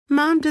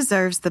Mom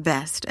deserves the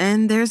best,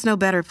 and there's no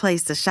better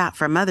place to shop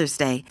for Mother's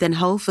Day than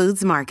Whole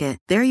Foods Market.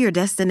 They're your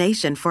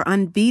destination for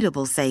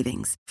unbeatable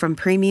savings, from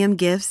premium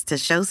gifts to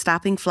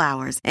show-stopping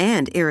flowers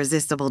and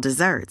irresistible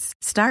desserts.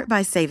 Start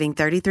by saving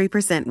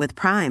 33% with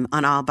Prime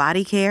on all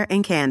body care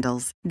and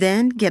candles.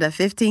 Then get a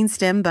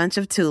 15-stem bunch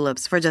of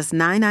tulips for just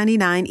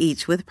 $9.99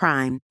 each with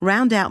Prime.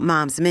 Round out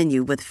Mom's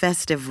menu with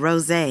festive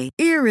rosé,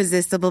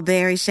 irresistible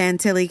berry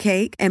chantilly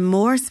cake, and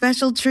more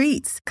special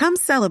treats. Come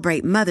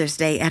celebrate Mother's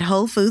Day at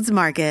Whole Foods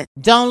Market.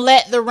 Don't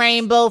let the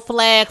rainbow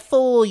flag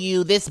fool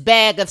you. This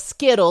bag of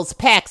Skittles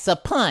packs a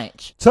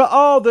punch. To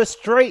all the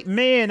straight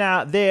men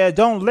out there,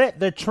 don't let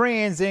the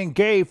trans and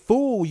gay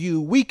fool you.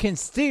 We can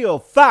still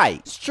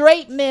fight.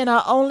 Straight men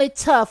are only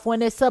tough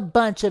when it's a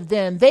bunch of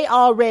them. They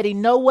already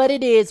know what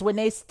it is when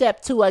they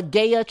step to a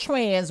gay or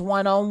trans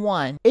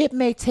one-on-one. It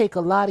may take a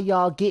lot of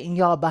y'all getting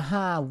y'all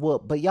behind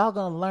whooped, but y'all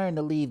gonna learn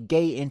to leave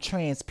gay and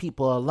trans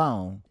people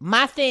alone.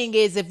 My thing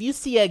is, if you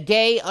see a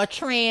gay or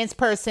trans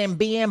person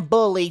being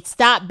bullied,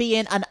 stop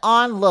being an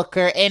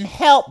onlooker and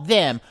help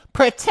them.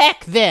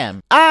 Protect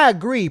them. I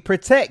agree.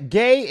 Protect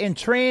gay and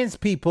trans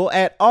people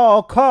at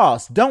all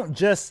costs. Don't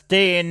just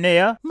stay in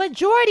there.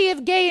 Majority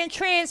of gay and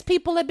trans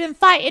people have been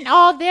fighting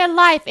all their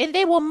life, and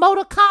they will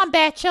Mortal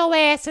Kombat your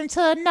ass into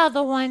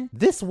another one.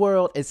 This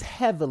world is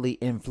heavily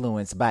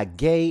influenced by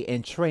gay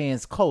and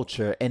trans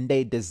culture, and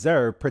they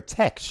deserve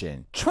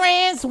protection.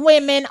 Trans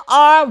women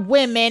are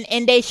women,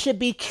 and they should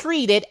be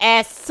treated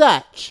as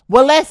such.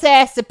 Well, let's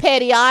ask the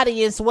petty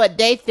audience what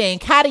they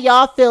think. How do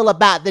y'all feel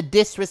about the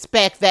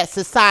disrespect that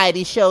society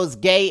shows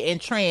gay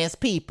and trans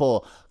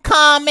people?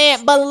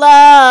 Comment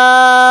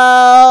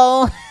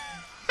below.